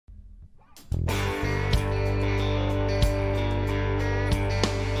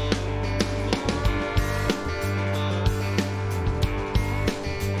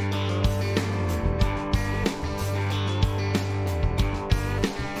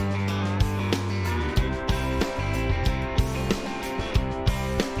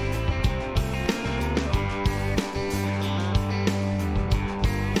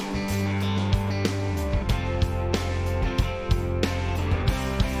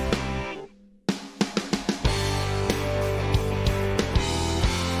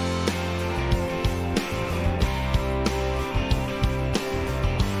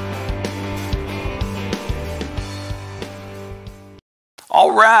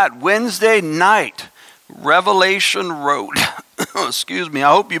All right, Wednesday night, Revelation Road. Excuse me.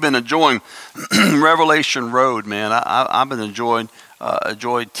 I hope you've been enjoying Revelation Road, man. I've been enjoying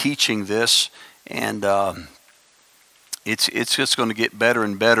teaching this, and it's just going to get better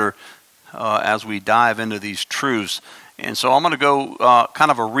and better as we dive into these truths. And so I'm going to go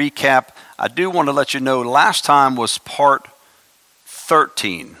kind of a recap. I do want to let you know last time was part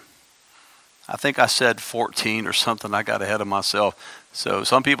 13. I think I said 14 or something. I got ahead of myself. So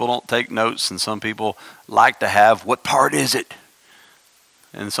some people don't take notes, and some people like to have, what part is it?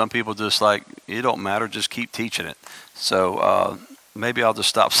 And some people just like, it don't matter, just keep teaching it. So maybe I'll just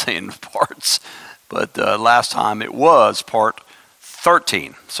stop saying parts. But last time it was part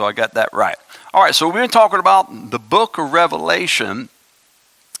 13. So I got that right. All right, so we've been talking about the book of Revelation.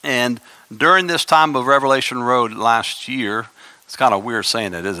 And during this time of Revelation Road last year, it's kind of weird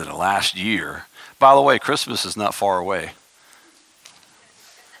saying that, isn't it? Last year. By the way, Christmas is not far away.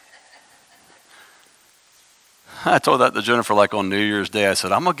 I told that to Jennifer like on New Year's Day. I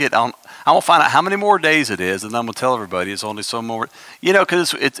said, I'm going to find out how many more days it is, and I'm going to tell everybody it's only some more. You know,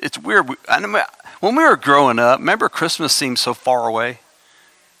 because it's weird. When we were growing up, remember Christmas seemed so far away?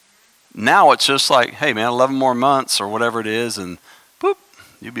 Now it's just like, hey, man, 11 more months or whatever it is, and boop,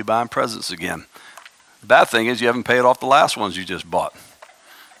 you'll be buying presents again. The bad thing is you haven't paid off the last ones you just bought.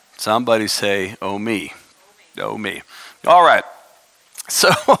 Somebody say, oh me. Oh me. All right.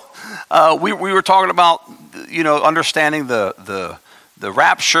 So we were talking about, you know, understanding the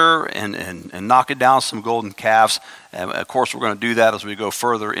rapture and knocking down some golden calves. And of course, we're going to do that as we go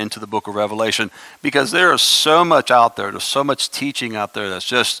further into the book of Revelation, because there is so much out there. There's so much teaching out there that's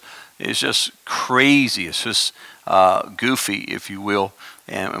just crazy. It's just goofy, if you will.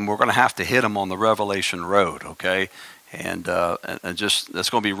 And we're going to have to hit them on the Revelation Road, okay? And just that's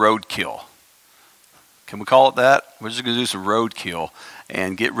going to be roadkill. Can we call it that? We're just going to do some roadkill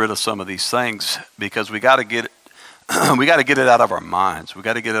and get rid of some of these things, because we got to get it. We got to get it out of our minds. We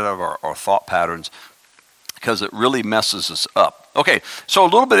got to get it out of our thought patterns, because it really messes us up. Okay, so a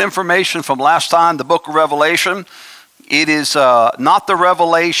little bit of information from last time. The book of Revelation. It is not the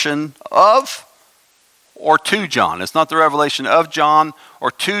revelation of or to John. It's not the revelation of John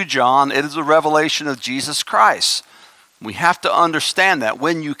or to John. It is the revelation of Jesus Christ. We have to understand that.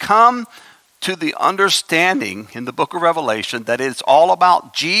 When you come to the understanding in the book of Revelation that it's all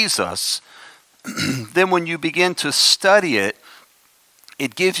about Jesus, then when you begin to study it,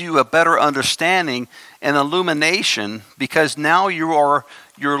 it gives you a better understanding and illumination, because now you're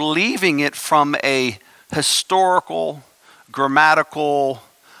leaving it from a historical, grammatical,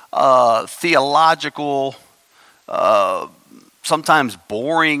 theological, sometimes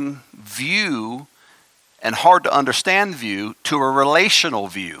boring view and hard to understand view to a relational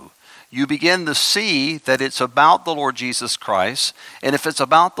view. You begin to see that it's about the Lord Jesus Christ. And if it's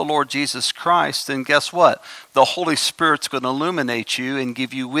about the Lord Jesus Christ, then guess what? The Holy Spirit's going to illuminate you and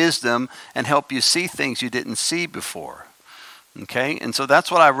give you wisdom and help you see things you didn't see before. Okay? And so that's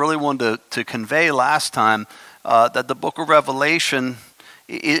what I really wanted to convey last time, that the book of Revelation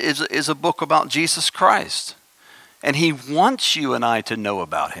is a book about Jesus Christ. And he wants you and I to know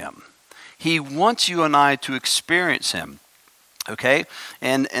about him. He wants you and I to experience him. Okay?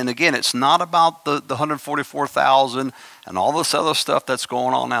 And again, it's not about the 144,000 and all this other stuff that's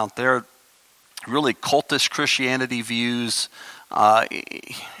going on out there. Really cultish Christianity views.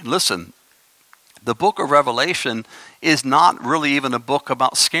 Listen, the book of Revelation is not really even a book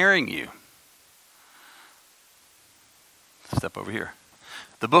about scaring you. Step over here.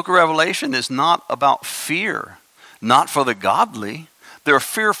 The book of Revelation is not about fear, not for the godly. There are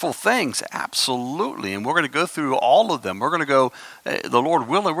fearful things, absolutely, and we're going to go through all of them. We're going to go, the Lord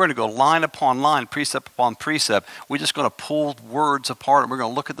willing, we're going to go line upon line, precept upon precept. We're just going to pull words apart, and we're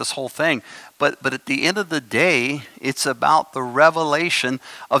going to look at this whole thing. But at the end of the day, it's about the revelation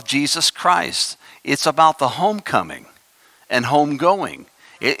of Jesus Christ. It's about the homecoming and homegoing.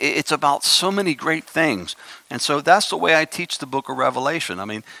 It's about so many great things. And so that's the way I teach the book of Revelation. I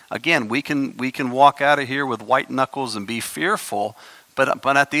mean, again, we can walk out of here with white knuckles and be fearful, but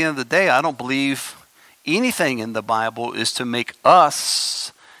at the end of the day, I don't believe anything in the Bible is to make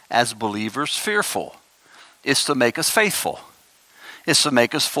us as believers fearful. It's to make us faithful. It's to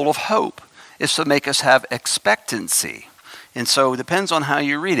make us full of hope. It's to make us have expectancy. And so it depends on how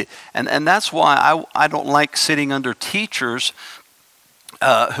you read it. And that's why I don't like sitting under teachers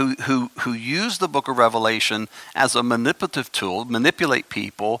who use the book of Revelation as a manipulative tool, manipulate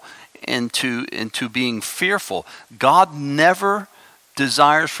people into being fearful. God never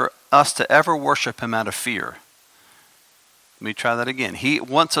desires for us to ever worship him out of fear. Let me try that again. He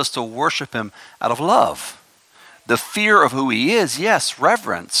wants us to worship him out of love. The fear of who he is, yes,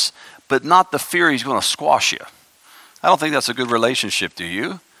 reverence, but not the fear he's going to squash you. I don't think that's a good relationship, do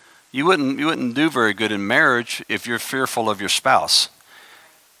you? You wouldn't do very good in marriage if you're fearful of your spouse.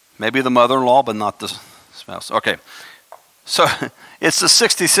 Maybe the mother-in-law, but not the spouse. Okay, so it's the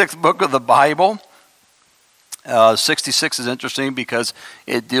 66th book of the Bible. 66 is interesting because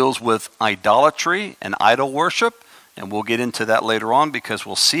it deals with idolatry and idol worship, and we'll get into that later on because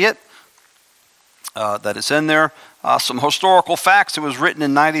we'll see it, that it's in there. Some historical facts. It was written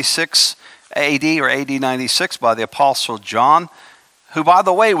in 96 AD or AD 96 by the Apostle John, who, by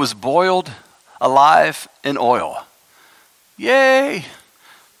the way, was boiled alive in oil. Yay!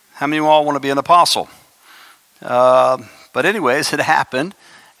 How many of you all want to be an apostle? But anyways, it happened,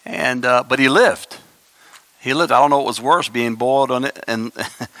 and but he lived. He lived. I don't know what was worse, being boiled on it and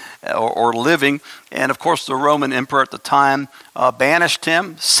or living. And of course, the Roman emperor at the time banished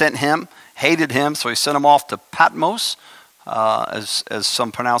him, sent him, hated him, so he sent him off to Patmos, as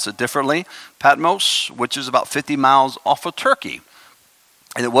some pronounce it differently. Patmos, which is about 50 miles off of Turkey.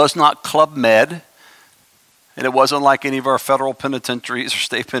 And it was not Club Med, and it wasn't like any of our federal penitentiaries or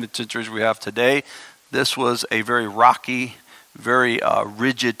state penitentiaries we have today. This was a very rocky, very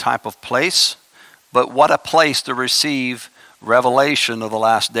rigid type of place. But what a place to receive revelation of the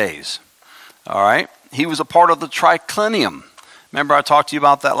last days. All right? He was a part of the triclinium. Remember I talked to you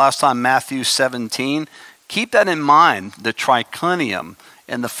about that last time, Matthew 17. Keep that in mind, the triclinium,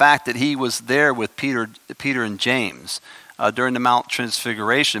 and the fact that he was there with Peter and James during the Mount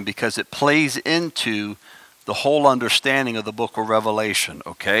Transfiguration, because it plays into the whole understanding of the book of Revelation,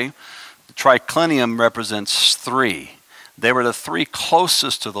 okay? The triclinium represents three. They were the three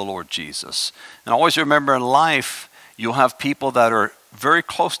closest to the Lord Jesus. And always remember, in life, you'll have people that are very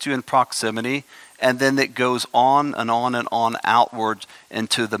close to you in proximity, and then it goes on and on and on outward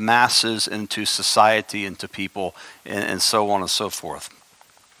into the masses, into society, into people, and so on and so forth.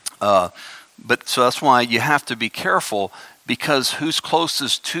 But so that's why you have to be careful, because who's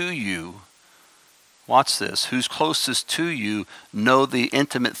closest to you, watch this, who's closest to you know the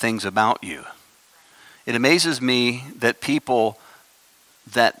intimate things about you. It amazes me that people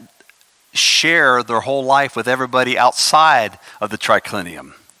that share their whole life with everybody outside of the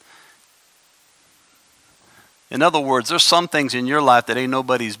triclinium. In other words, there's some things in your life that ain't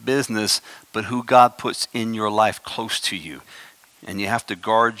nobody's business, but who God puts in your life close to you. And you have to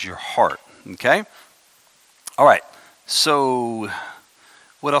guard your heart, okay? All right, so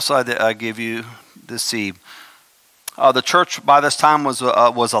what else did I give you this see? The church by this time was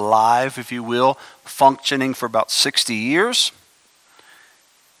alive, if you will, functioning for about 60 years.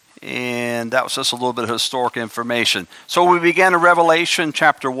 And that was just a little bit of historic information. So we began in Revelation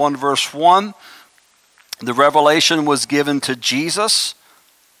chapter 1, verse 1. The revelation was given to Jesus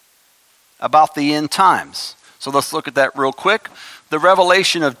about the end times. So let's look at that real quick. The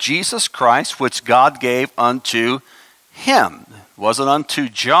revelation of Jesus Christ, which God gave unto him. It wasn't unto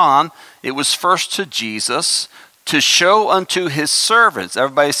John. It was first to Jesus, to show unto his servants.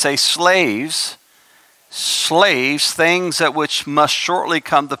 Everybody say slaves. Slaves, things that which must shortly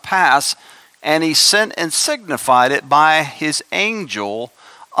come to pass. And he sent and signified it by his angel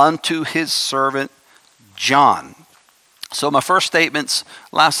unto his servant John. So my first statements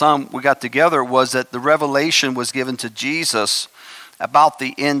last time we got together was that the revelation was given to Jesus about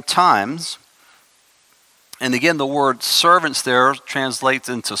the end times. And again, the word servants there translates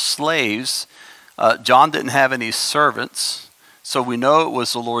into slaves. John didn't have any servants, so we know it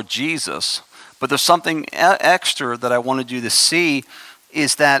was the Lord Jesus. But there's something extra that I wanted you to see,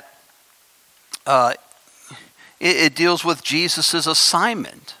 is that it deals with Jesus'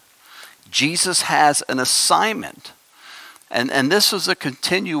 assignment. Jesus has an assignment. And this is a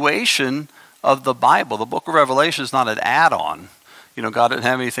continuation of the Bible. The book of Revelation is not an add-on. You know, God didn't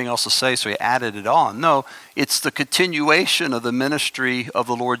have anything else to say, so he added it on. No, it's the continuation of the ministry of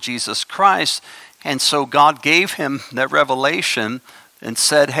the Lord Jesus Christ. And so God gave him that revelation and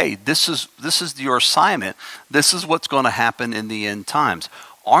said, hey, this is your assignment. This is what's going to happen in the end times.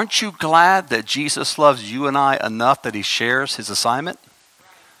 Aren't you glad that Jesus loves you and I enough that he shares his assignment?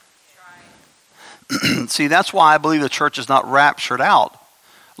 See, that's why I believe the church is not raptured out,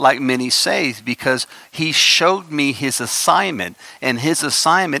 like many say, because he showed me his assignment, and his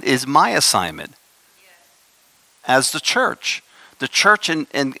assignment is my assignment. As the church. The church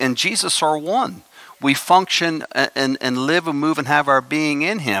and Jesus are one. We function and live and move and have our being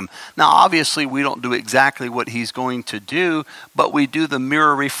in him. Now, obviously, we don't do exactly what he's going to do, but we do the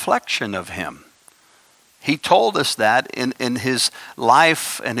mirror reflection of him. He told us that in his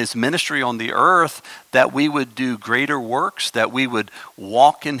life and his ministry on the earth, that we would do greater works, that we would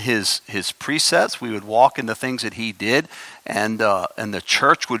walk in his precepts, we would walk in the things that he did, and the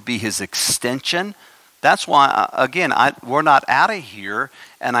church would be his extension. That's why, again, we're not out of here,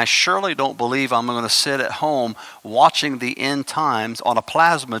 and I surely don't believe I'm going to sit at home watching the end times on a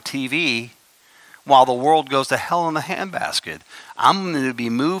plasma TV while the world goes to hell in a handbasket. I'm going to be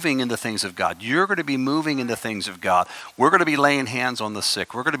moving into things of God. You're going to be moving into things of God. We're going to be laying hands on the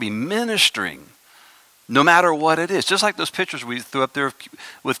sick. We're going to be ministering no matter what it is. Just like those pictures we threw up there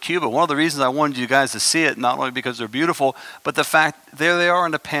with Cuba. One of the reasons I wanted you guys to see it, not only because they're beautiful, but the fact there they are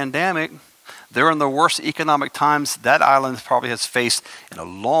in the pandemic. They're in the worst economic times that island probably has faced in a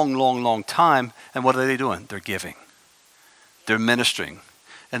long, long, long time. And what are they doing? They're giving. They're ministering.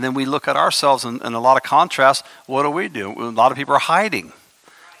 And then we look at ourselves in a lot of contrast. What do? A lot of people are hiding.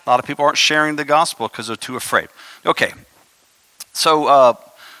 A lot of people aren't sharing the gospel because they're too afraid. Okay, so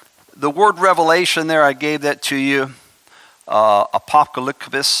the word revelation there, I gave that to you.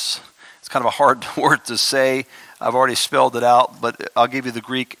 Apocalypse. It's kind of a hard word to say. I've already spelled it out, but I'll give you the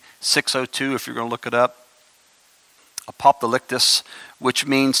Greek 602 if you're going to look it up. Apocalyptis, which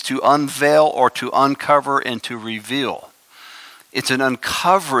means to unveil or to uncover and to reveal. It's an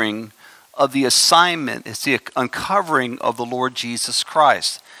uncovering of the assignment. It's the uncovering of the Lord Jesus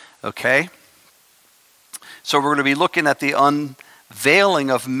Christ. Okay? So we're going to be looking at the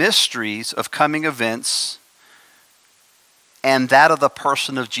unveiling of mysteries of coming events and that of the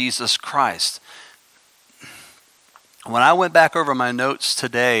person of Jesus Christ. When I went back over my notes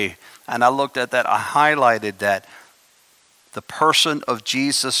today and I looked at that, I highlighted that the person of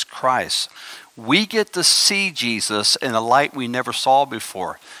Jesus Christ. We get to see Jesus in a light we never saw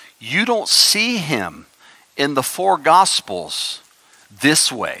before. You don't see him in the four Gospels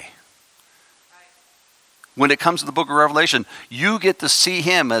this way. When it comes to the book of Revelation, you get to see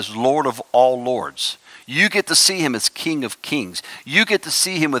him as Lord of all lords. You get to see him as King of kings. You get to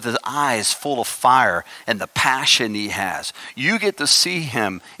see him with his eyes full of fire and the passion he has. You get to see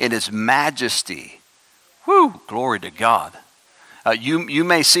him in his majesty. Whew, glory to God. You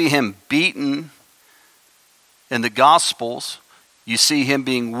may see him beaten in the Gospels. You see him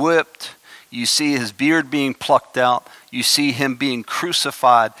being whipped. You see his beard being plucked out. You see him being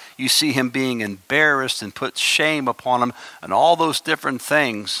crucified. You see him being embarrassed and put shame upon him and all those different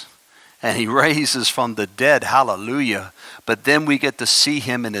things. And he raises from the dead. Hallelujah. But then we get to see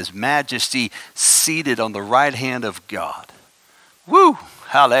him in his majesty seated on the right hand of God. Woo!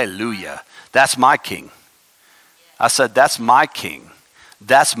 Hallelujah. That's my king. I said, that's my king.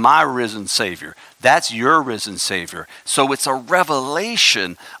 That's my risen Savior. That's your risen Savior. So it's a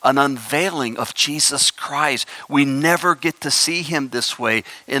revelation, an unveiling of Jesus Christ. We never get to see him this way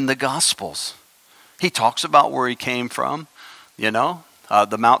in the Gospels. He talks about where he came from,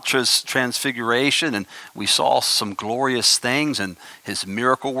 the Mount Transfiguration, and we saw some glorious things and his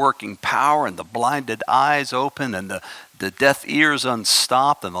miracle working power and the blinded eyes open and the deaf ears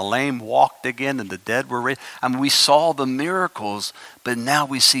unstopped and the lame walked again and the dead were raised. I mean, we saw the miracles, but now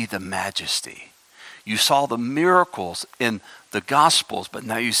we see the majesty. You saw the miracles in the Gospels, but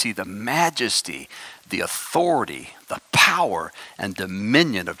now you see the majesty, the authority, the power, and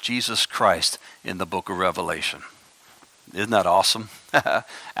dominion of Jesus Christ in the book of Revelation. Isn't that awesome?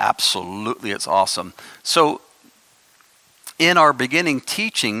 Absolutely, it's awesome. So, in our beginning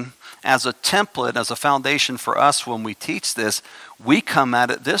teaching, as a template, as a foundation for us when we teach this, we come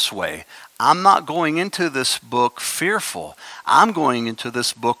at it this way. I'm not going into this book fearful. I'm going into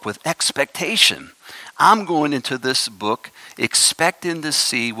this book with expectation. I'm going into this book expecting to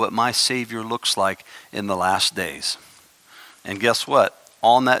see what my Savior looks like in the last days. And guess what?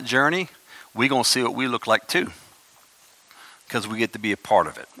 On that journey, we're going to see what we look like too, because we get to be a part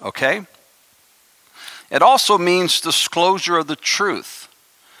of it, okay? It also means disclosure of the truth.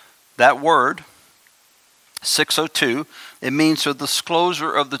 That word, 602, it means the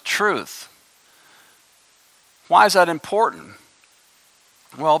disclosure of the truth. Why is that important?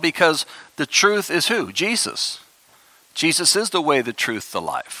 Well, because the truth is who? Jesus. Jesus is the way, the truth, the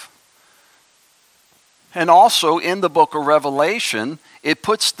life. And also in the book of Revelation, it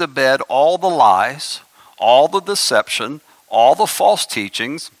puts to bed all the lies, all the deception, all the false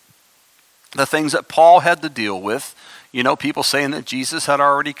teachings, the things that Paul had to deal with. People saying that Jesus had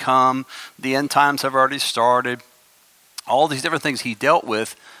already come, the end times have already started, all these different things he dealt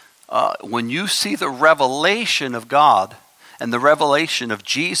with. When you see the revelation of God and the revelation of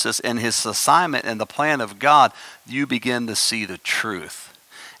Jesus and his assignment and the plan of God, you begin to see the truth.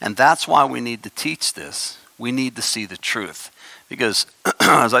 And that's why we need to teach this. We need to see the truth. Because,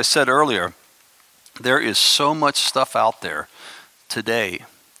 as I said earlier, There is so much stuff out there today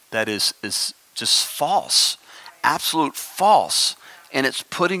that is just false, absolute false. And it's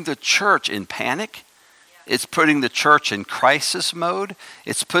putting the church in panic. It's putting the church in crisis mode.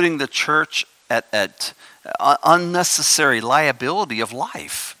 It's putting the church at unnecessary liability of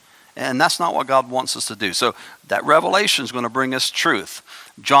life. And that's not what God wants us to do. So that revelation is going to bring us truth.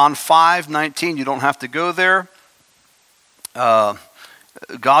 John 5:19, you don't have to go there.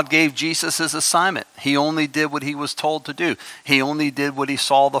 God gave Jesus his assignment. He only did what he was told to do. He only did what he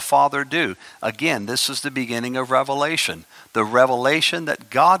saw the Father do. Again, this is the beginning of revelation. The revelation that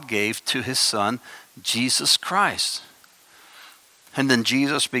God gave to his Son, Jesus Christ. And then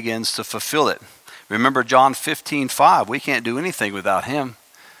Jesus begins to fulfill it. Remember John 15:5. We can't do anything without him.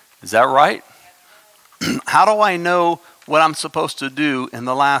 Is that right? How do I know what I'm supposed to do in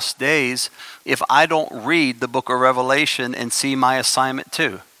the last days if I don't read the book of Revelation and see my assignment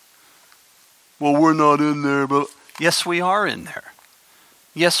too? Well, we're not in there, but yes, we are in there.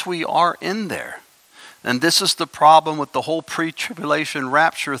 Yes, we are in there. And this is the problem with the whole pre-tribulation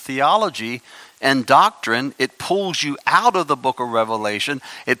rapture theology and doctrine. It pulls you out of the book of Revelation,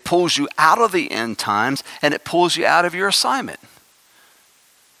 it pulls you out of the end times, and it pulls you out of your assignment.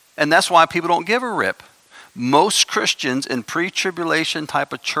 And that's why people don't give a rip. Most Christians in pre-tribulation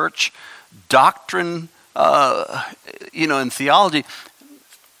type of church doctrine, in theology,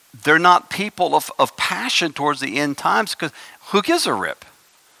 they're not people of passion towards the end times, because who gives a rip?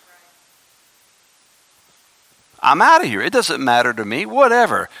 I'm out of here. It doesn't matter to me.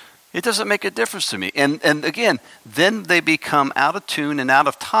 Whatever. It doesn't make a difference to me. And again, then they become out of tune and out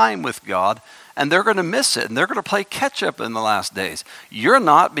of time with God, and they're going to miss it, and they're going to play catch up in the last days. You're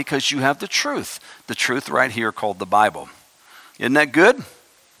not, because you have the truth right here called the Bible. Isn't that good?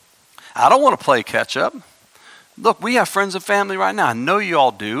 I don't want to play catch up. Look, we have friends and family right now, I know you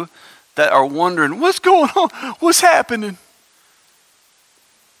all do, that are wondering, what's going on? What's happening?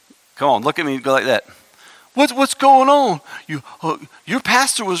 Come on, look at me, go like that. What's going on? Your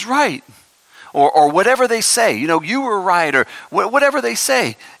pastor was right. Or whatever they say, you were right, or whatever they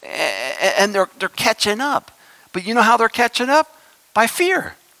say. And they're catching up. But you know how they're catching up? By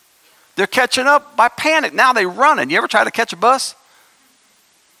fear. They're catching up by panic. Now they're running. You ever try to catch a bus?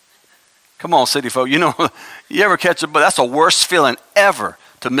 Come on, city folk. You ever catch a bus? That's the worst feeling ever,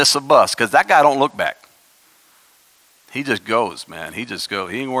 to miss a bus, because that guy don't look back. He just goes, man. He just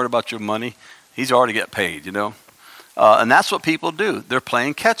goes. He ain't worried about your money. He's already got paid, And that's what people do. They're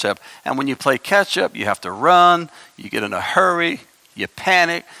playing catch up. And when you play catch up, you have to run, you get in a hurry, you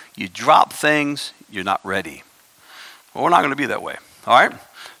panic, you drop things, you're not ready. Well, we're not going to be that way. All right?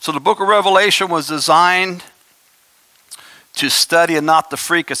 So the book of Revelation was designed to study and not to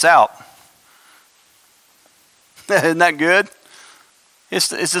freak us out. Isn't that good? It's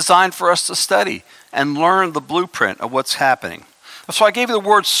designed for us to study and learn the blueprint of what's happening. So I gave you the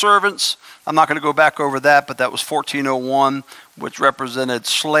word servants. I'm not going to go back over that, but that was 1401, which represented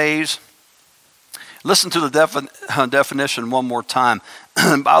slaves. Listen to the definition one more time.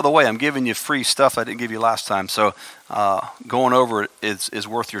 By the way, I'm giving you free stuff I didn't give you last time, so going over it is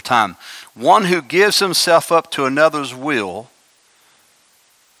worth your time. One who gives himself up to another's will,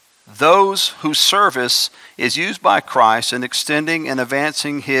 those whose service is used by Christ in extending and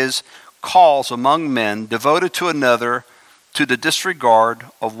advancing his cause among men, devoted to another, to the disregard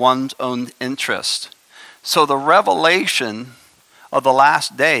of one's own interest. So the revelation of the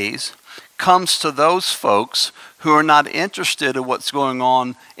last days comes to those folks who are not interested in what's going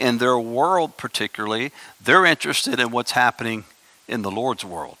on in their world particularly. They're interested in what's happening in the Lord's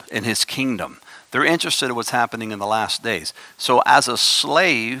world, in his kingdom. They're interested in what's happening in the last days. So as a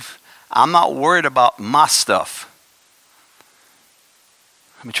slave, I'm not worried about my stuff.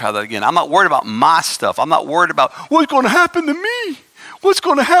 Let me try that again. I'm not worried about my stuff. I'm not worried about what's going to happen to me. What's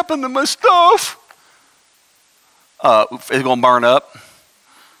going to happen to my stuff? It's going to burn up.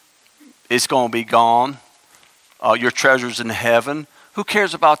 It's going to be gone. Your treasure's in heaven. Who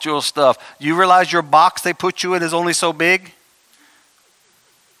cares about your stuff? You realize your box they put you in is only so big?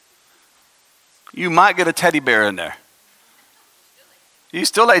 You might get a teddy bear in there. You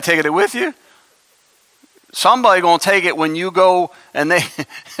still ain't taking it with you. Somebody going to take it when you go and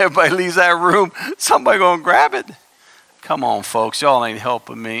everybody leaves that room. Somebody going to grab it. Come on, folks. Y'all ain't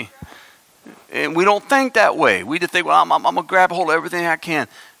helping me. And we don't think that way. We just think, well, I'm going to grab a hold of everything I can.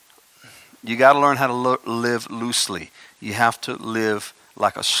 You got to learn how to live loosely. You have to live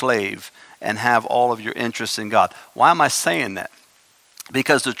like a slave and have all of your interests in God. Why am I saying that?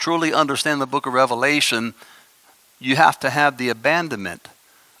 Because to truly understand the book of Revelation, you have to have the abandonment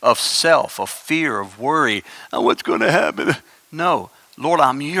of self, of fear, of worry, and what's going to happen. No, Lord,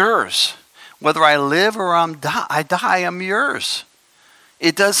 I'm yours. Whether I live or I die, I'm yours.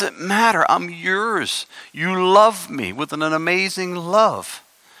 It doesn't matter. I'm yours. You love me with an amazing love.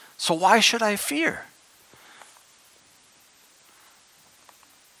 So why should I fear?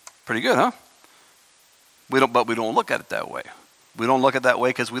 Pretty good, huh? But we don't look at it that way. We don't look at it that way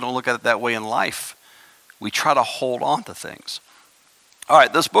because we don't look at it that way in life. We try to hold on to things. All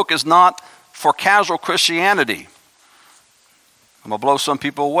right, this book is not for casual Christianity. I'm going to blow some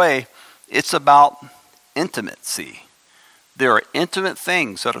people away. It's about intimacy. There are intimate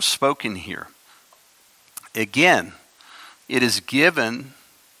things that are spoken here. Again, it is given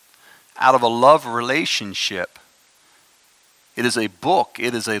out of a love relationship. It is a book.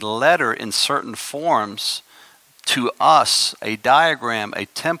 It is a letter in certain forms to us, a diagram, a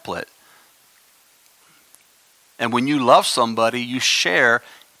template. And when you love somebody, you share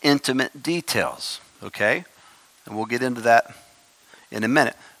intimate details, okay? And we'll get into that in a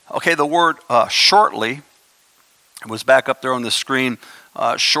minute. Okay, the word shortly was back up there on the screen.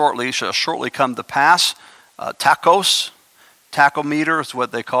 Shortly, shall shortly come to pass. Tachos, tachometer is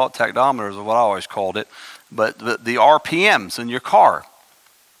what they call it. Tachometer is what I always called it. But the RPMs in your car,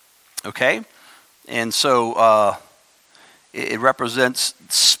 okay? And so it represents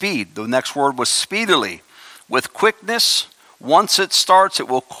speed. The next word was speedily. With quickness, once it starts, it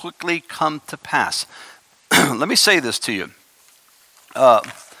will quickly come to pass. Let me say this to you.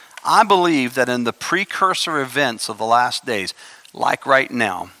 I believe that in the precursor events of the last days, like right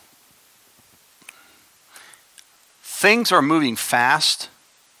now, things are moving fast,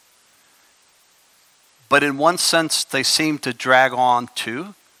 but in one sense, they seem to drag on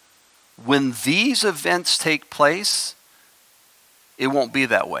too. When these events take place, it won't be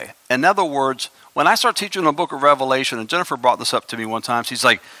that way. In other words, when I start teaching the book of Revelation, and Jennifer brought this up to me one time, she's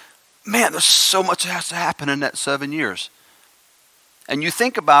like, man, there's so much that has to happen in that 7 years. And you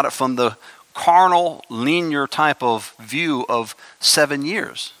think about it from the carnal, linear type of view of 7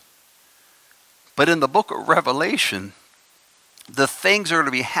 years. But in the book of Revelation, the things are going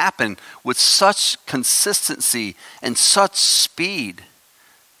to be happening with such consistency and such speed.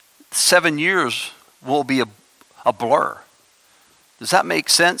 7 years will be a blur. Does that make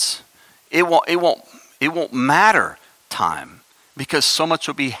sense? It won't matter time, because so much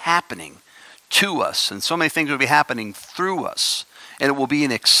will be happening to us, and so many things will be happening through us, and it will be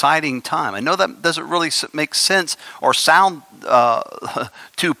an exciting time. I know that doesn't really make sense or sound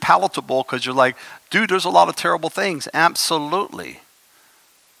too palatable, because you're like, dude, there's a lot of terrible things. Absolutely.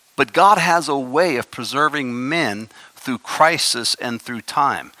 But God has a way of preserving men through crisis and through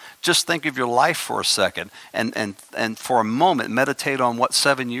time. Just think of your life for a second, and for a moment meditate on what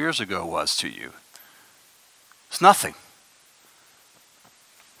 7 years ago was to you. It's nothing.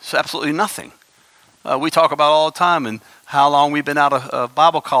 It's absolutely nothing. We talk about all the time and how long we've been out of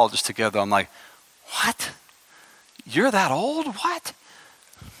Bible colleges together. I'm like, what? You're that old? What?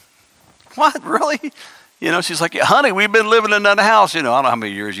 What, really? You know, she's like, yeah, honey, we've been living in that house. You know, I don't know how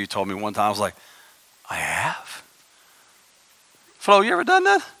many years you told me one time. I was like, I have? Flo, you ever done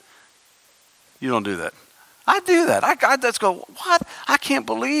that? You don't do that. I do that. I just go, what? I can't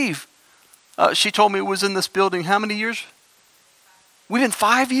believe. She told me it was in this building how many years? We've been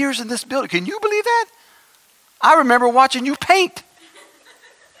 5 years in this building. Can you believe that? I remember watching you paint.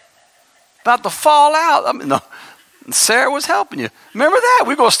 About to fall out. I mean, no, Sarah was helping you. Remember that?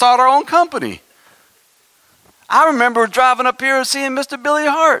 We're going to start our own company. I remember driving up here and seeing Mr. Billy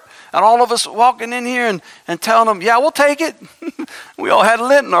Hart, and all of us walking in here and telling him, yeah, we'll take it. We all had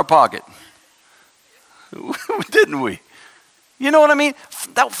lint in our pocket. Didn't we? You know what I mean?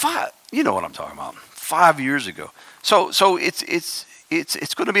 You know what I'm talking about. 5 years ago. So it's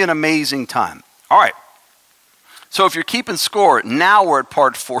going to be an amazing time. All right. So if you're keeping score, now we're at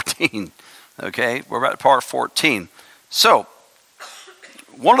part 14. Okay, we're at part 14. So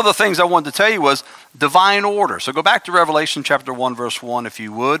one of the things I wanted to tell you was divine order. So go back to Revelation chapter 1, verse 1, if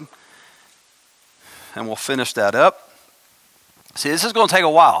you would, and we'll finish that up. See, this is going to take a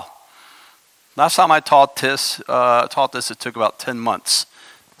while. Last time I taught this, it took about 10 months.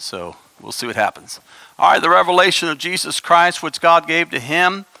 So we'll see what happens. All right, the revelation of Jesus Christ, which God gave to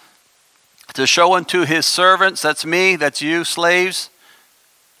him to show unto his servants, that's me, that's you, slaves,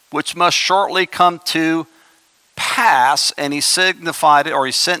 which must shortly come to pass. And he signified it, or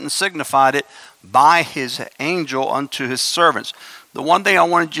he sent and signified it by his angel unto his servants. The one thing I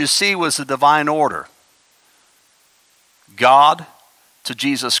wanted you to see was the divine order. God to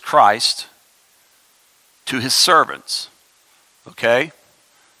Jesus Christ to his servants. Okay?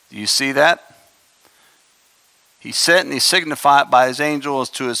 Do you see that? He sent and he signified by his angels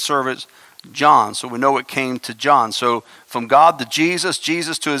to his servants John. So we know it came to John. So from God to Jesus,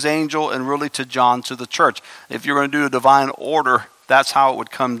 Jesus to his angel, and really to John to the church. If you're going to do a divine order, that's how it would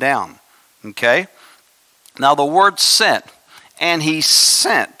come down. Okay? Now the word sent, and he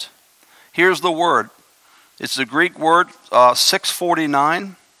sent. Here's the word. It's the Greek word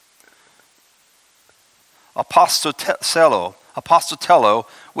 649. Apostello,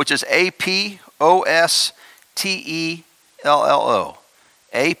 which is A-P-O-S-T-E-L-L-O.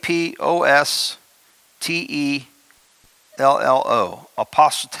 A-P-O-S-T-E-L-L-O.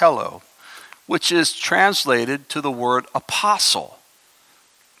 Apostello, which is translated to the word apostle.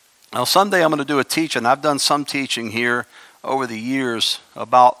 Now someday I'm going to do a teaching. I've done some teaching here over the years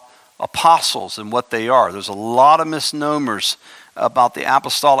about apostles and what they are. There's a lot of misnomers about the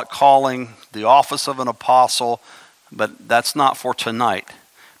apostolic calling, the office of an apostle, but that's not for tonight.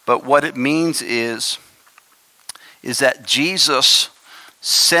 But what it means is that Jesus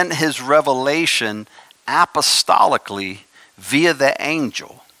sent his revelation apostolically via the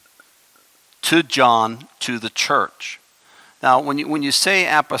angel to John, to the church. Now, when you say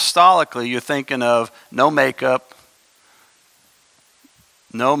apostolically, you're thinking of no makeup,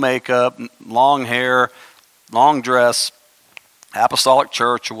 long hair, long dress, apostolic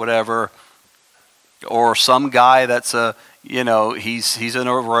church or whatever, or some guy that's he's in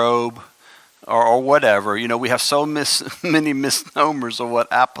a robe or whatever. We have so many misnomers of what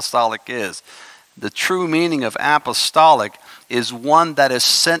apostolic is. The true meaning of apostolic is one that is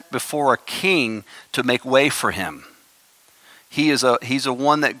sent before a king to make way for him. He's a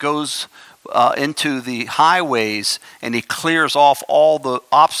one that goes into the highways and he clears off all the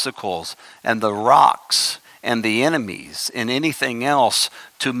obstacles and the rocks and the enemies and anything else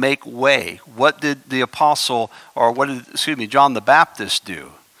to make way. What did the apostle, or John the Baptist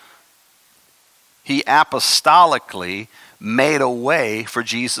do? He apostolically made a way for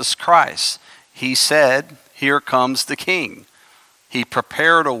Jesus Christ. He said, "Here comes the King." He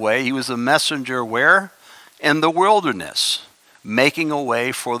prepared a way. He was a messenger where? In the wilderness, making a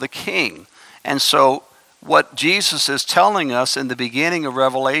way for the King. And so what Jesus is telling us in the beginning of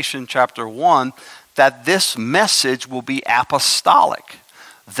Revelation chapter 1, that this message will be apostolic.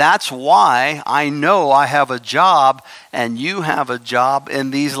 That's why I know I have a job and you have a job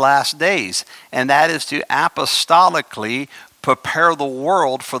in these last days. And that is to apostolically prepare the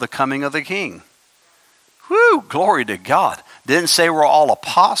world for the coming of the King. Whew, glory to God. Didn't say we're all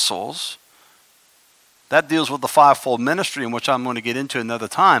apostles. That deals with the fivefold ministry, in which I'm going to get into another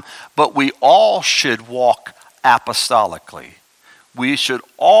time. But we all should walk apostolically. We should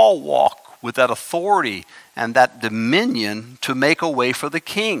all walk with that authority and that dominion to make a way for the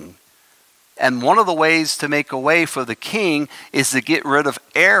King. And one of the ways to make a way for the King is to get rid of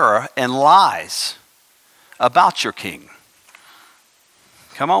error and lies about your King.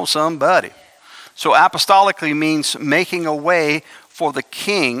 Come on, somebody. So apostolically means making a way for the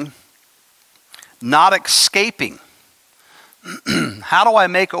King, not escaping. How do I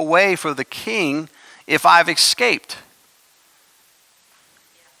make a way for the King if I've escaped?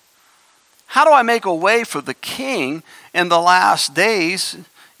 How do I make a way for the King in the last days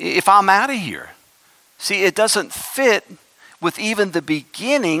if I'm out of here? See, it doesn't fit with even the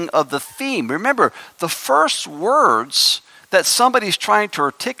beginning of the theme. Remember, the first words that somebody's trying to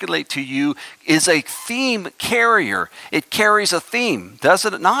articulate to you is a theme carrier. It carries a theme,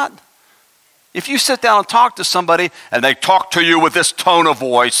 doesn't it not? If you sit down and talk to somebody and they talk to you with this tone of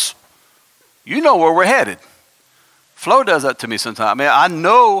voice, you know where we're headed. Flo does that to me sometimes. I mean, I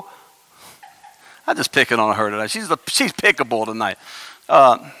know. I'm just picking on her tonight. She's pickable tonight.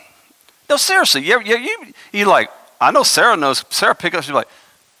 No, seriously, you like, I know Sarah knows. Sarah pick up, she's like,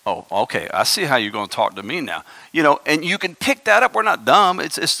 oh, okay, I see how you're going to talk to me now. And you can pick that up. We're not dumb.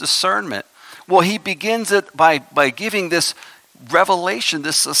 It's discernment. Well, he begins it by giving this revelation,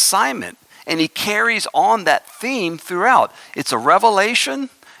 this assignment, and he carries on that theme throughout. It's a revelation.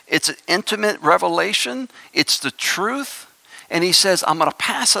 It's an intimate revelation. It's the truth. And he says, I'm going to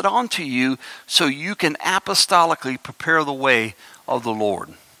pass it on to you so you can apostolically prepare the way of the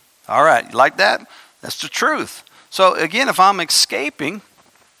Lord. All right, you like that? That's the truth. So again, if I'm escaping,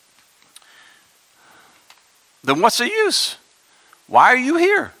 then what's the use? Why are you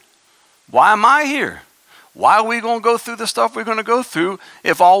here? Why am I here? Why are we going to go through the stuff we're going to go through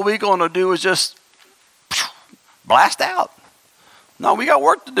if all we're going to do is just blast out? No, we got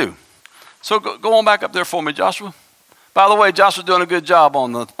work to do. So go on back up there for me, Joshua. By the way, Joshua's doing a good job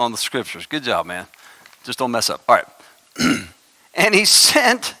on the scriptures. Good job, man. Just don't mess up. All right. And he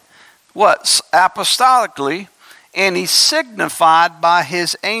sent what? Apostolically, and he signified by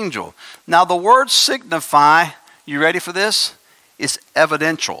his angel. Now the word signify, you ready for this? Is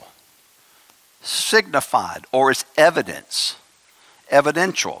evidential. signified, or it's evidence,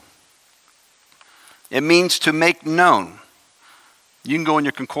 evidential. It means to make known. You can go in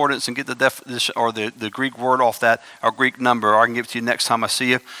your concordance and get the definition or the Greek word off that, or Greek number, or I can give it to you next time I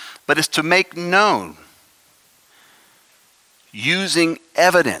see you. But it's to make known using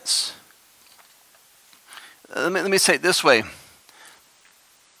evidence. Let me say it this way.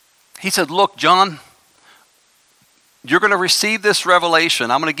 He said, look, John, you're going to receive this revelation.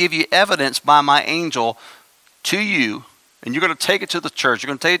 I'm going to give you evidence by my angel to you, and you're going to take it to the church. You're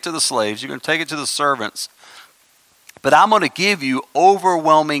going to take it to the slaves. You're going to take it to the servants. But I'm going to give you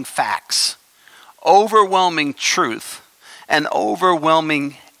overwhelming facts, overwhelming truth, and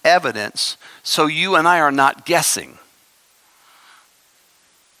overwhelming evidence, so you and I are not guessing.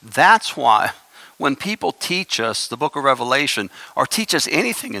 That's why when people teach us the book of Revelation, or teach us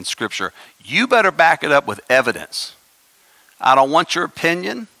anything in Scripture, you better back it up with evidence. I don't want your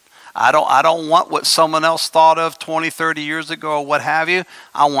opinion. I don't want what someone else thought of 20, 30 years ago or what have you.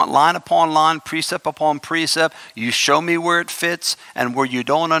 I want line upon line, precept upon precept. You show me where it fits, and where you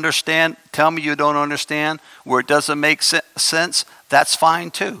don't understand, tell me you don't understand. Where it doesn't make sense, that's fine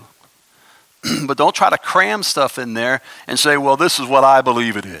too. But don't try to cram stuff in there and say, well, this is what I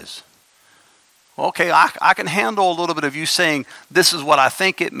believe it is. Okay, I can handle a little bit of you saying this is what I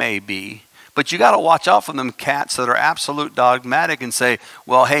think it may be. But you got to watch out for them cats that are absolute dogmatic and say,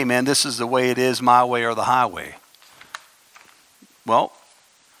 well, hey, man, this is the way it is, my way or the highway. Well,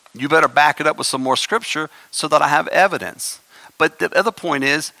 you better back it up with some more Scripture so that I have evidence. But the other point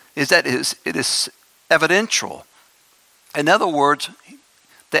is that it is evidential. In other words,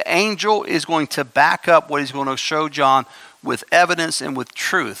 the angel is going to back up what he's going to show John with evidence and with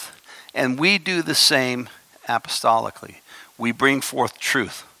truth. And we do the same apostolically. We bring forth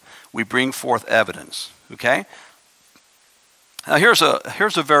truth. We bring forth evidence, okay? Now here's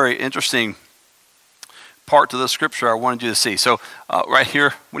a very interesting part to the Scripture I wanted you to see. So right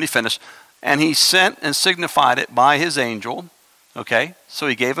here, when he finished, and he sent and signified it by his angel, okay? So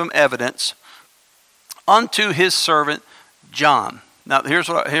he gave him evidence unto his servant John. Now here's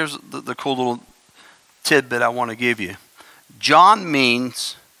the cool little tidbit I want to give you. John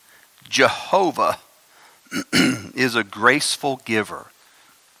means Jehovah is a graceful giver.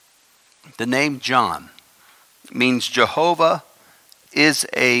 The name John means Jehovah is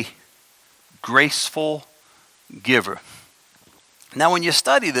a graceful giver. Now when you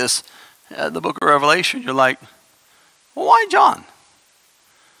study this, the book of Revelation, you're like, well, why John?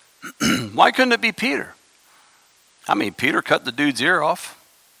 Why couldn't it be Peter? I mean, Peter cut the dude's ear off.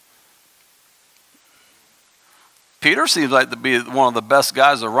 Peter seems like to be one of the best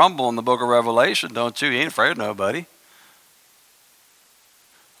guys to rumble in the book of Revelation, don't you? He ain't afraid of nobody.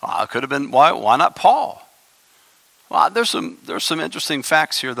 It could have been, why not Paul? Well, there's some interesting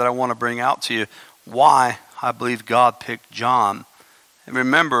facts here that I want to bring out to you why I believe God picked John. And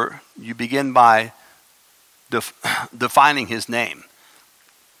remember, you begin by defining his name,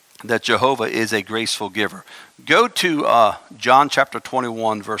 that Jehovah is a graceful giver. Go to John chapter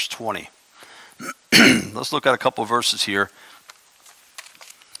 21, verse 20. Let's look at a couple of verses here.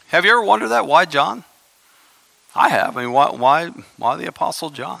 Have you ever wondered that? Why John? I have. I mean, why the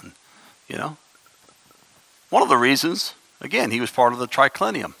Apostle John? You know? One of the reasons, again, he was part of the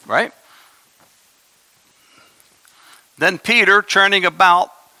triclinium, right? Then Peter, turning about,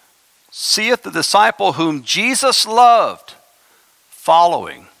 seeth the disciple whom Jesus loved,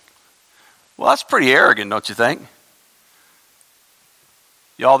 following. Well, that's pretty arrogant, don't you think?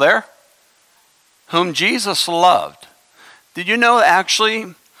 Y'all there? Whom Jesus loved. Did you know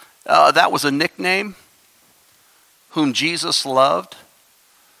actually that was a nickname? Whom Jesus loved?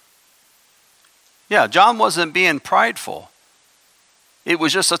 Yeah, John wasn't being prideful. It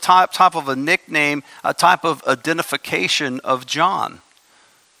was just a type of a nickname, a type of identification of John,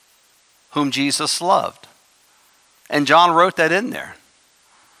 whom Jesus loved. And John wrote that in there.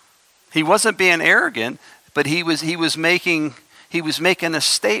 He wasn't being arrogant, but he was making a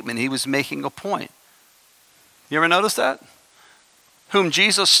statement. He was making a point. You ever notice that? Whom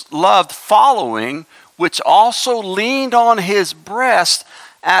Jesus loved, following, which also leaned on his breast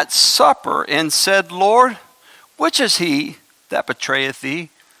at supper and said, Lord, which is he that betrayeth thee?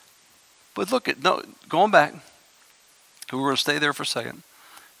 But going back. We're going to stay there for a second.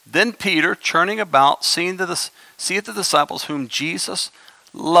 Then Peter, turning about, seeth the disciples whom Jesus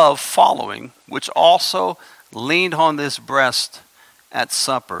loved, following, which also leaned on his breast at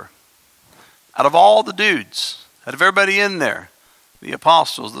supper. Out of all the dudes, out of everybody in there, the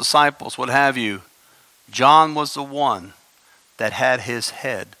apostles, the disciples, what have you, John was the one that had his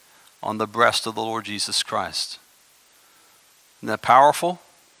head on the breast of the Lord Jesus Christ. Isn't that powerful?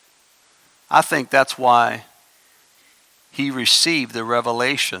 I think that's why he received the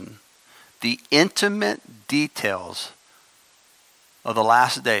revelation, the intimate details of the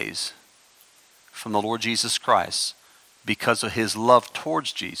last days from the Lord Jesus Christ, because of his love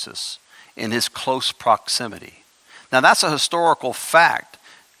towards Jesus and his close proximity. Now that's a historical fact,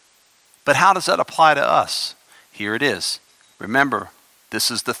 but how does that apply to us? Here it is. Remember, this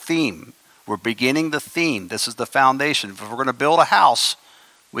is the theme. We're beginning the theme. This is the foundation. If we're going to build a house,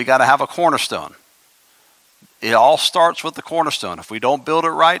 we got to have a cornerstone. It all starts with the cornerstone. If we don't build it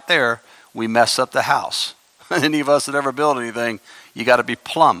right there, we mess up the house. Any of us that ever build anything, you got to be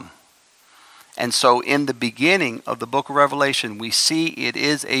plumb. And so in the beginning of the book of Revelation, we see it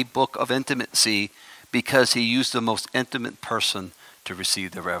is a book of intimacy because he used the most intimate person to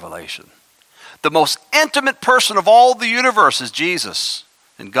receive the revelation. The most intimate person of all the universe is Jesus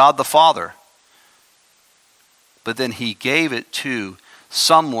and God the Father. But then he gave it to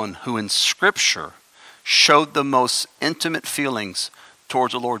someone who in Scripture showed the most intimate feelings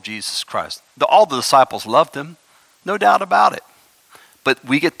towards the Lord Jesus Christ. All the disciples loved him, no doubt about it. But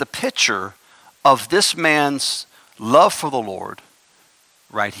we get the picture of this man's love for the Lord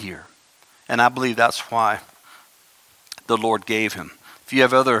right here. And I believe that's why the Lord gave him. If you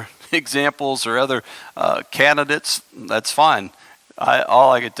have other examples or other candidates, that's fine.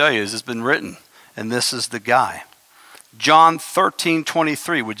 All I can tell you is it's been written, and this is the guy. John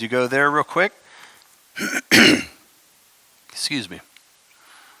 13:23. Would you go there real quick? Excuse me.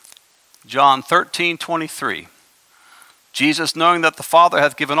 John 13:23. Jesus, knowing that the Father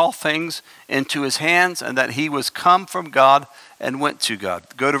hath given all things into his hands, and that he was come from God and went to God.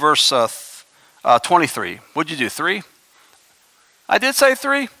 Go to verse 23. What'd you do, 3? I did say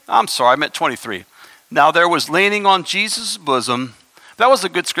 3? I'm sorry, I meant 23. Now there was leaning on Jesus' bosom. That was a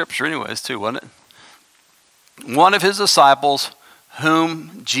good scripture anyways too, wasn't it? One of his disciples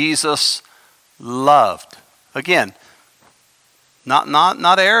whom Jesus loved. Again,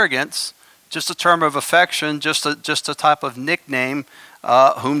 not arrogance, just a term of affection, just a type of nickname,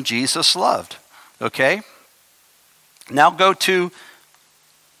 whom Jesus loved. Okay? Now go to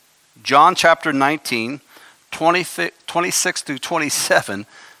John chapter 19, 26 through 27.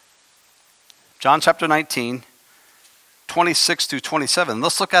 John chapter 19, 26 through 27.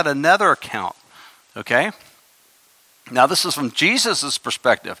 Let's look at another account. Okay? Now this is from Jesus'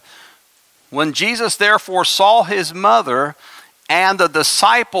 perspective. When Jesus therefore saw his mother and the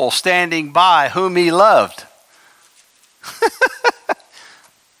disciple standing by whom he loved.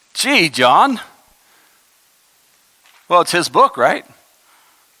 Gee, John. Well, it's his book, right?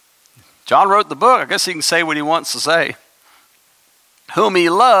 John wrote the book. I guess he can say what he wants to say. Whom he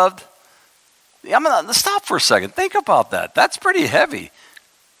loved. I'm going to stop for a second. Think about that. That's pretty heavy.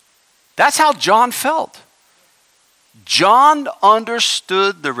 That's how John felt. John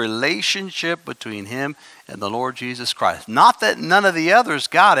understood the relationship between him and the Lord Jesus Christ. Not that none of the others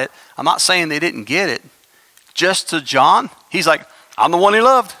got it. I'm not saying they didn't get it. Just to John, he's like, I'm the one he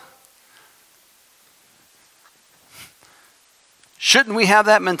loved. Shouldn't we have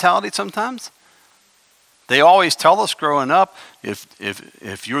that mentality sometimes? They always tell us growing up,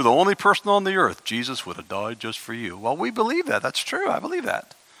 if you're the only person on the earth, Jesus would have died just for you. Well, we believe that. That's true. I believe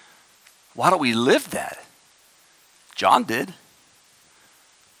that. Why don't we live that? John did.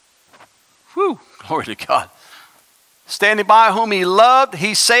 Whew, glory to God. Standing by whom he loved,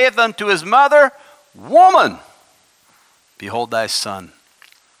 he saith unto his mother, Woman, behold thy son.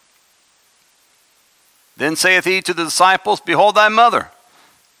 Then saith he to the disciples, Behold thy mother.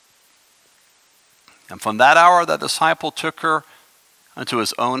 And from that hour the disciple took her unto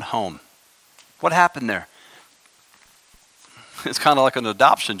his own home. What happened there? It's kind of like an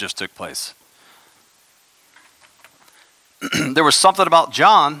adoption just took place. There was something about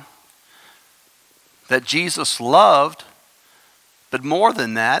John that Jesus loved, but more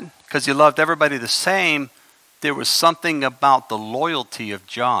than that, because he loved everybody the same, there was something about the loyalty of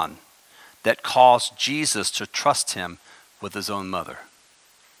John that caused Jesus to trust him with his own mother.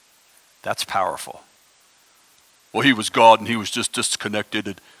 That's powerful. Well, he was God and he was just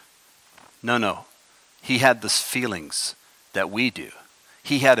disconnected. No. He had these feelings that we do.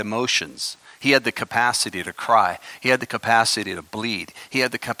 He had emotions. He had the capacity to cry. He had the capacity to bleed. He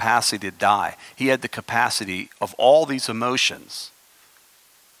had the capacity to die. He had the capacity of all these emotions.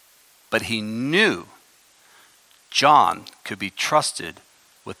 But he knew John could be trusted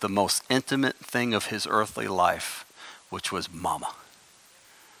with the most intimate thing of his earthly life, which was mama.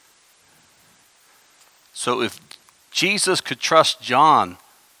 So if Jesus could trust John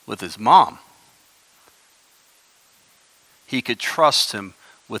with his mom, he could trust him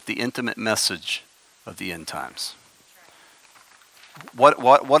with the intimate message of the end times.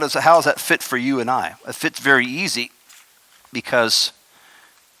 how does that fit for you and I? It fits very easy because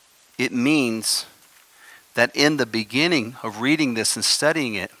it means that in the beginning of reading this and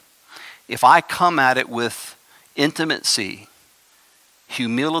studying it, if I come at it with intimacy,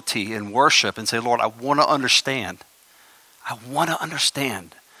 humility, and worship and say, Lord, I want to understand. I want to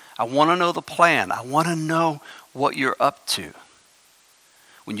understand. I want to know the plan. I want to know what you're up to.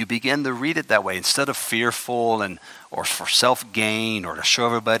 When you begin to read it that way, instead of fearful or for self-gain or to show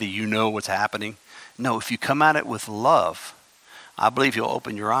everybody you know what's happening. No, if you come at it with love, I believe you'll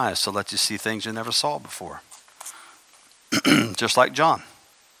open your eyes to let you see things you never saw before. Just like John.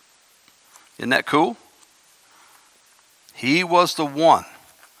 Isn't that cool? He was the one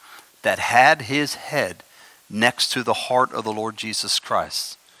that had his head next to the heart of the Lord Jesus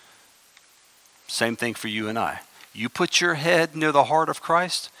Christ. Same thing for you and I. You put your head near the heart of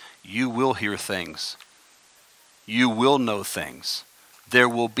Christ, you will hear things. You will know things. There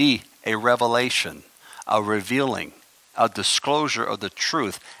will be a revelation, a revealing, a disclosure of the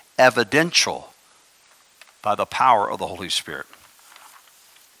truth, evidential by the power of the Holy Spirit.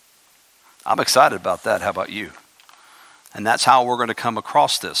 I'm excited about that. How about you? And that's how we're going to come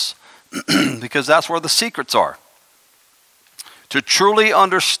across this. Because that's where the secrets are. To truly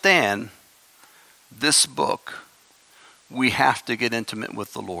understand this book, we have to get intimate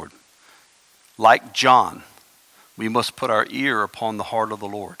with the Lord. Like John, we must put our ear upon the heart of the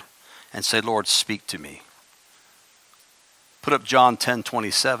Lord and say, Lord, speak to me. Put up John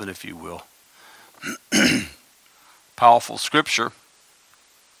 10:27, if you will. Powerful scripture.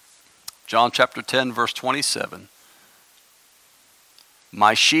 John chapter 10, verse 27.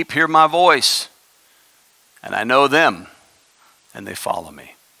 My sheep hear my voice, and I know them, and they follow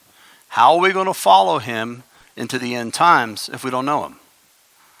me. How are we going to follow him into the end times if we don't know him?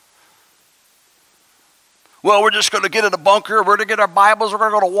 Well, we're just going to get in a bunker, we're going to get our Bibles, we're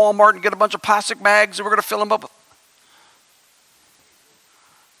going to go to Walmart and get a bunch of plastic bags, and we're going to fill them up.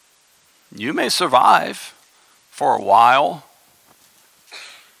 You may survive for a while,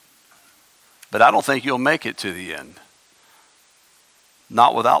 but I don't think you'll make it to the end.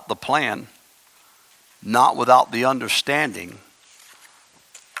 Not without the plan, not without the understanding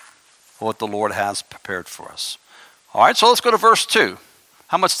of what the Lord has prepared for us. All right, so let's go to verse 2.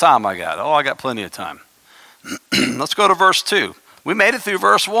 How much time I got? Oh, I got plenty of time. Let's go to verse 2. We made it through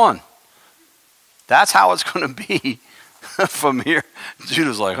verse 1. That's how it's going to be from here.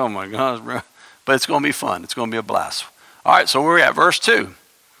 Judah's like, oh my gosh, bro. But it's going to be fun. It's going to be a blast. All right, so where are we at? Verse 2.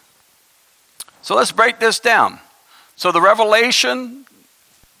 So let's break this down. So the revelation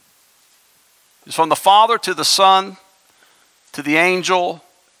is from the Father to the Son, to the angel,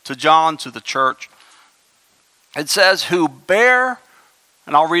 to John, to the church. It says, who bear,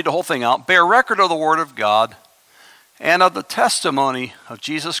 and I'll read the whole thing out, bear record of the word of God and of the testimony of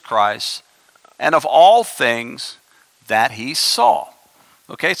Jesus Christ and of all things that he saw.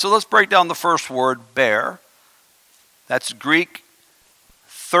 Okay, so let's break down the first word, bear. That's Greek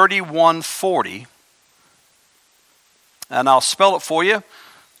 3140. And I'll spell it for you.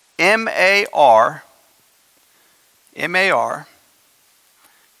 M-A-R-T-U-R-E-O.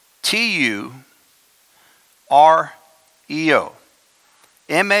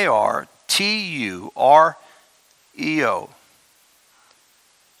 M-A-R-T-U-R-E-O.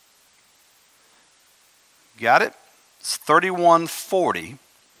 Got it? It's 3140.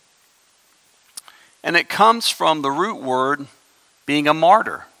 And it comes from the root word being a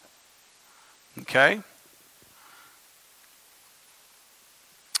martyr. Okay?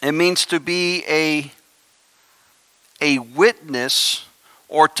 It means to be a witness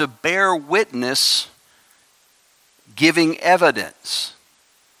or to bear witness, giving evidence.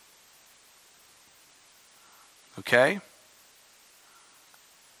 Okay?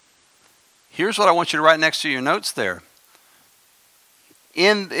 Here's what I want you to write next to your notes there.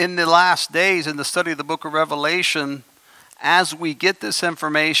 In the last days, in the study of the book of Revelation, as we get this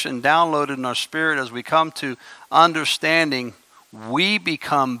information downloaded in our spirit, as we come to understanding, we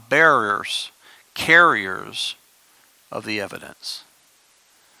become bearers, carriers of the evidence.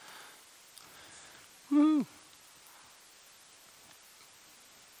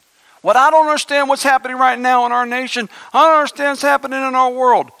 What I don't understand what's happening right now in our nation, I don't understand what's happening in our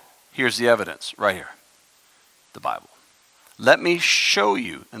world. Here's the evidence right here, the Bible. Let me show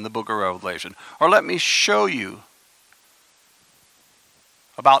you in the book of Revelation, or let me show you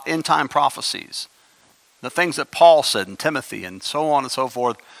about end time prophecies, the things that Paul said in Timothy and so on and so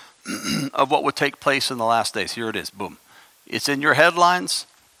forth of what would take place in the last days. Here it is, boom. It's in your headlines,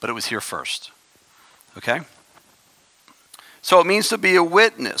 but it was here first. Okay? So it means to be a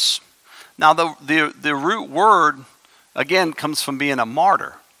witness. Now the root word again, comes from being a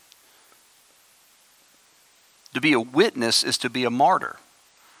martyr. To be a witness is to be a martyr.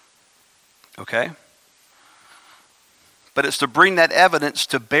 Okay? But it's to bring that evidence,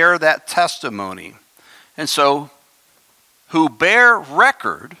 to bear that testimony. And so, who bear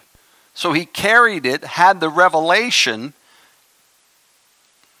record, so he carried it, had the revelation,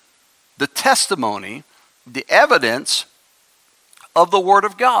 the testimony, the evidence of the Word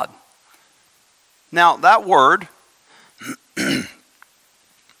of God. Now, that word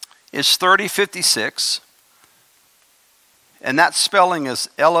is 3056, and that spelling is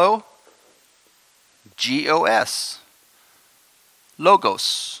Logos.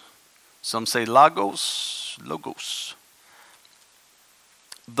 Logos. Some say Logos. Logos.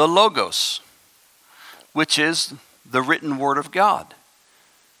 The Logos, which is the written Word of God.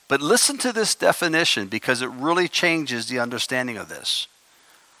 But listen to this definition, because it really changes the understanding of this.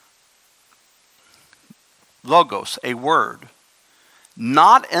 Logos, a word,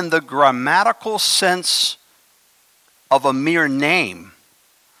 not in the grammatical sense of a mere name,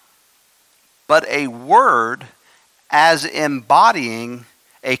 but a word as embodying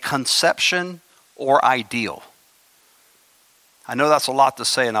a conception or ideal. I know that's a lot to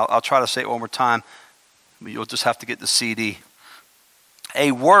say, and I'll try to say it one more time. You'll just have to get the CD.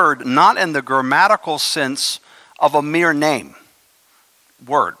 A word not in the grammatical sense of a mere name.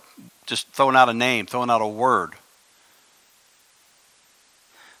 Word. Just throwing out a name, throwing out a word.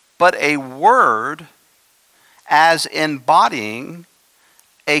 But a word as embodying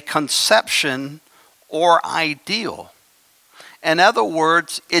a conception or ideal. In other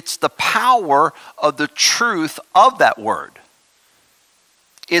words, it's the power of the truth of that word.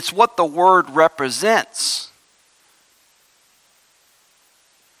 It's what the word represents.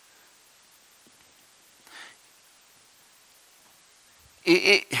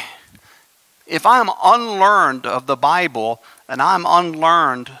 If I'm unlearned of the Bible and I'm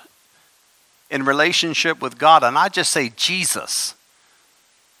unlearned in relationship with God and I just say Jesus,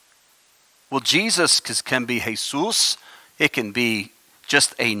 well, Jesus can be Jesus. It can be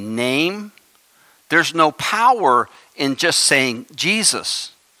just a name. There's no power in just saying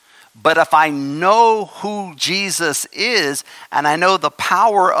Jesus. But if I know who Jesus is and I know the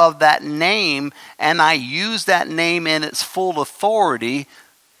power of that name and I use that name in its full authority,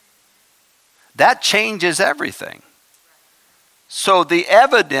 that changes everything. So the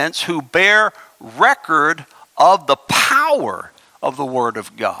evidence who bear record of the power of the Word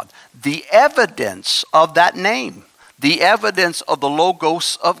of God, the evidence of that name, the evidence of the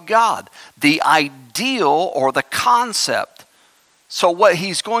Logos of God, the ideal or the concept. So what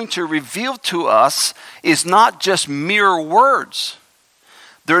he's going to reveal to us is not just mere words.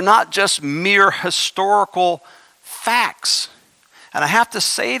 They're not just mere historical facts. And I have to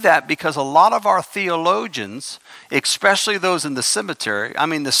say that because a lot of our theologians, especially those in the seminary,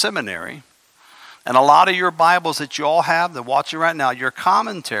 and a lot of your Bibles that you all have, that watching right now, your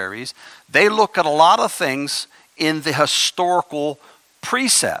commentaries, they look at a lot of things in the historical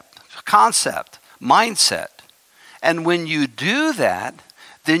precept, concept, mindset. And when you do that,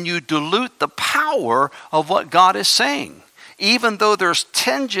 then you dilute the power of what God is saying. Even though there's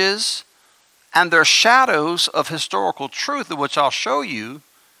tinges and there's shadows of historical truth, which I'll show you,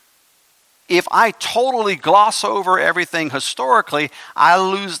 if I totally gloss over everything historically, I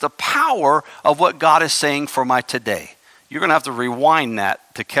lose the power of what God is saying for my today. You're going to have to rewind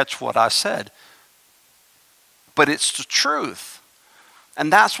that to catch what I said. But it's the truth.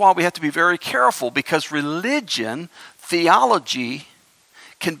 And that's why we have to be very careful, because religion, theology,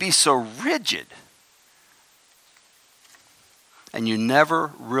 can be so rigid. And you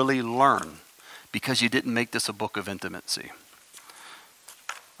never really learn because you didn't make this a book of intimacy.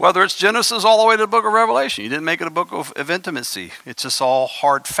 Whether it's Genesis all the way to the book of Revelation, you didn't make it a book of intimacy. It's just all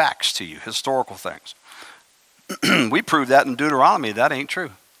hard facts to you, historical things. We proved that in Deuteronomy. That ain't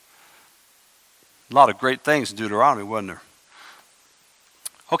true. A lot of great things in Deuteronomy, wasn't there?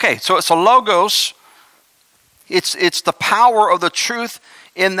 Okay, so it's a logos. It's the power of the truth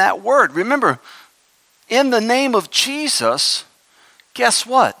in that word. Remember, in the name of Jesus, guess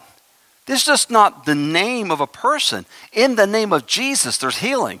what? This is just not the name of a person. In the name of Jesus, there's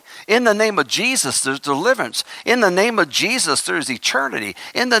healing. In the name of Jesus, there's deliverance. In the name of Jesus, there's eternity.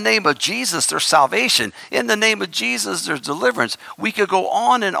 In the name of Jesus, there's salvation. In the name of Jesus, there's deliverance. We could go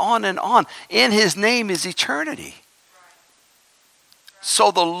on and on and on. In his name is eternity.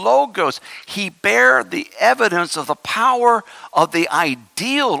 So the logos, he bare the evidence of the power of the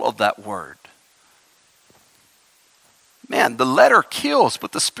ideal of that word. Man, the letter kills,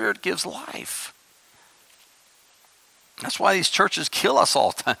 but the Spirit gives life. That's why these churches kill us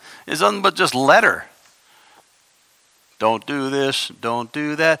all the time. It's nothing but just letter. Don't do this, don't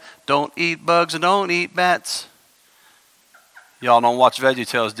do that. Don't eat bugs and don't eat bats. Y'all don't watch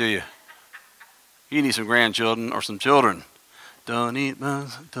VeggieTales, do you? You need some grandchildren or some children. Don't eat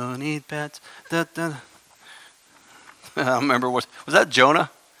bugs, don't eat bats. Da, da. I don't remember, was that Jonah?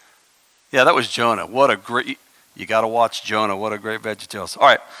 Yeah, that was Jonah. What a great, you got to watch Jonah. What a great VeggieTales. All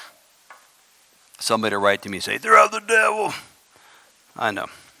right. Somebody write to me and say, they're of the devil. I know.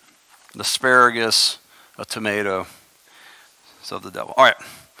 An asparagus, a tomato, it's of the devil. All right.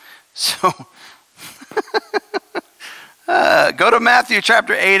 So, go to Matthew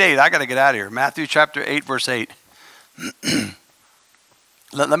chapter 8:8. I got to get out of here. Matthew chapter 8, verse 8.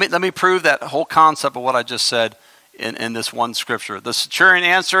 Let me prove that whole concept of what I just said in this one scripture. The centurion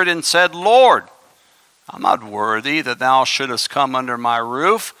answered and said, Lord, I'm not worthy that thou shouldest come under my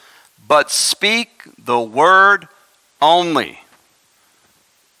roof, but speak the word only.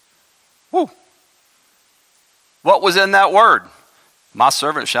 Woo. What was in that word? My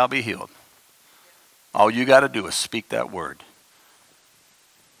servant shall be healed. All you got to do is speak that word.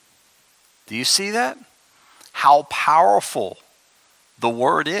 Do you see that? How powerful the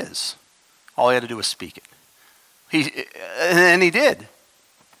word is. All he had to do was speak it. And he did.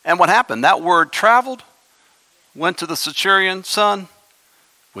 And what happened? That word traveled, went to the centurion's son,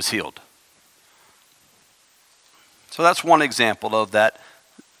 was healed. So that's one example of that,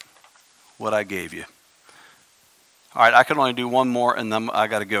 what I gave you. All right, I can only do one more and then I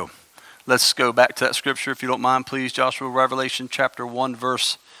got to go. Let's go back to that scripture if you don't mind, please. Joshua, Revelation chapter 1,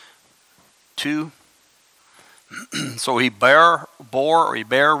 verse 2. So he bear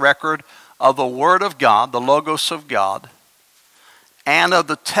record of the word of God, the logos of God, and of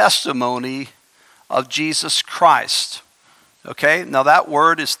the testimony of Jesus Christ. Okay, now that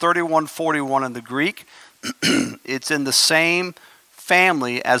word is 3141 in the Greek. It's in the same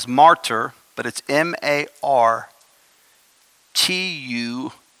family as martyr, but it's M-A-R-T-U-R-I-A.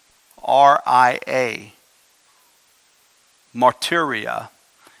 Martyria.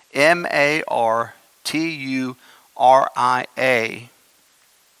 M-A-R-T-U-R-I-A.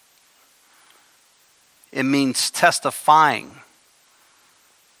 It means testifying.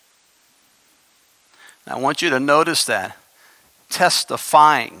 I want you to notice that.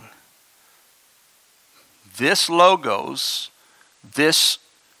 Testifying. This logos, this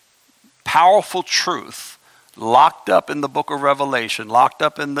powerful truth, locked up in the book of Revelation, locked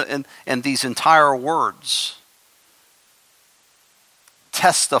up in these entire words,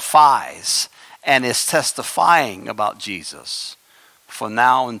 testifies and is testifying about Jesus from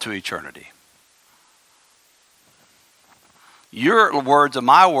now into eternity. Your words and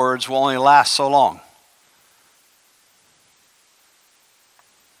my words will only last so long.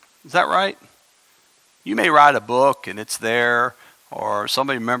 Is that right? You may write a book and it's there, or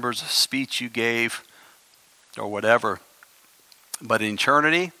somebody remembers a speech you gave, or whatever. But in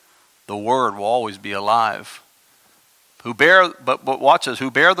eternity, the word will always be alive. But watch this, who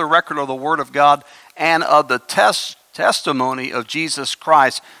bear the record of the word of God and of the testimony of Jesus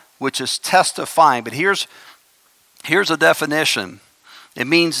Christ, which is testifying. But here's a definition. It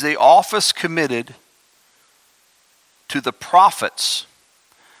means the office committed to the prophets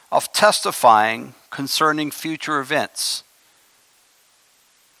of testifying concerning future events.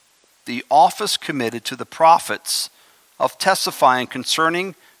 The office committed to the prophets of testifying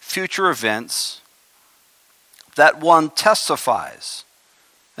concerning future events, that one testifies.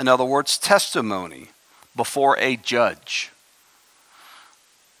 In other words, testimony before a judge.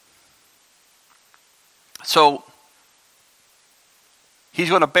 So, he's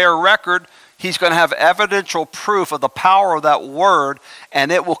going to bear record. He's going to have evidential proof of the power of that word,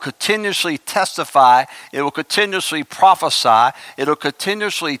 and it will continuously testify. It will continuously prophesy. It will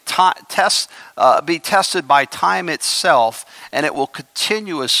continuously be tested by time itself, and it will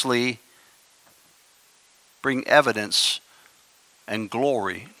continuously bring evidence and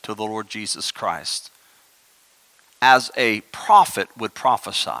glory to the Lord Jesus Christ, as a prophet would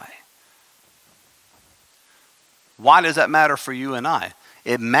prophesy. Why does that matter for you and I?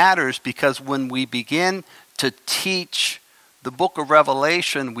 It matters because when we begin to teach the book of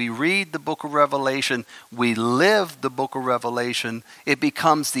Revelation, we read the book of Revelation, we live the book of Revelation, it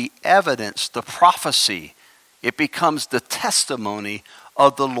becomes the evidence, the prophecy, it becomes the testimony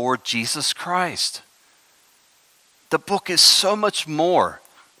of the Lord Jesus Christ. The book is so much more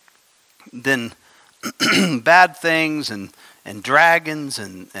than bad things and dragons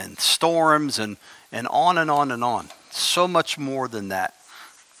and storms and on and on and on. So much more than that.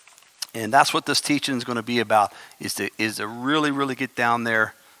 And that's what this teaching is going to be about, is to really, really get down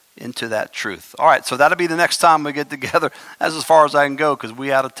there into that truth. All right, so that'll be the next time we get together. That's as far as I can go because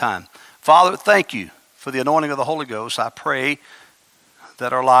we're out of time. Father, thank you for the anointing of the Holy Ghost. I pray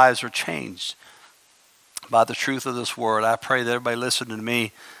that our lives are changed by the truth of this word. I pray that everybody listening to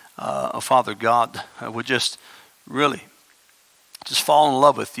me, Father God, would just really just fall in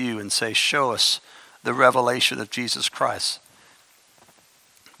love with you and say, show us the revelation of Jesus Christ.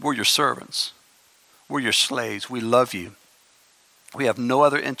 We're your servants. We're your slaves. We love you. We have no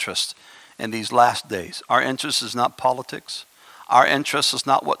other interest in these last days. Our interest is not politics. Our interest is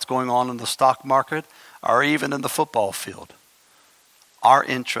not what's going on in the stock market or even in the football field. Our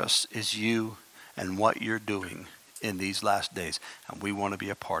interest is you and what you're doing in these last days, and we want to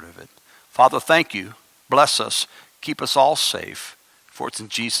be a part of it. Father, thank you. Bless us. Keep us all safe. For it's in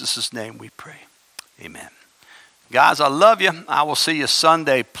Jesus' name we pray. Amen. Guys, I love you. I will see you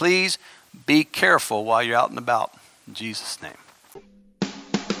Sunday. Please be careful while you're out and about. In Jesus' name.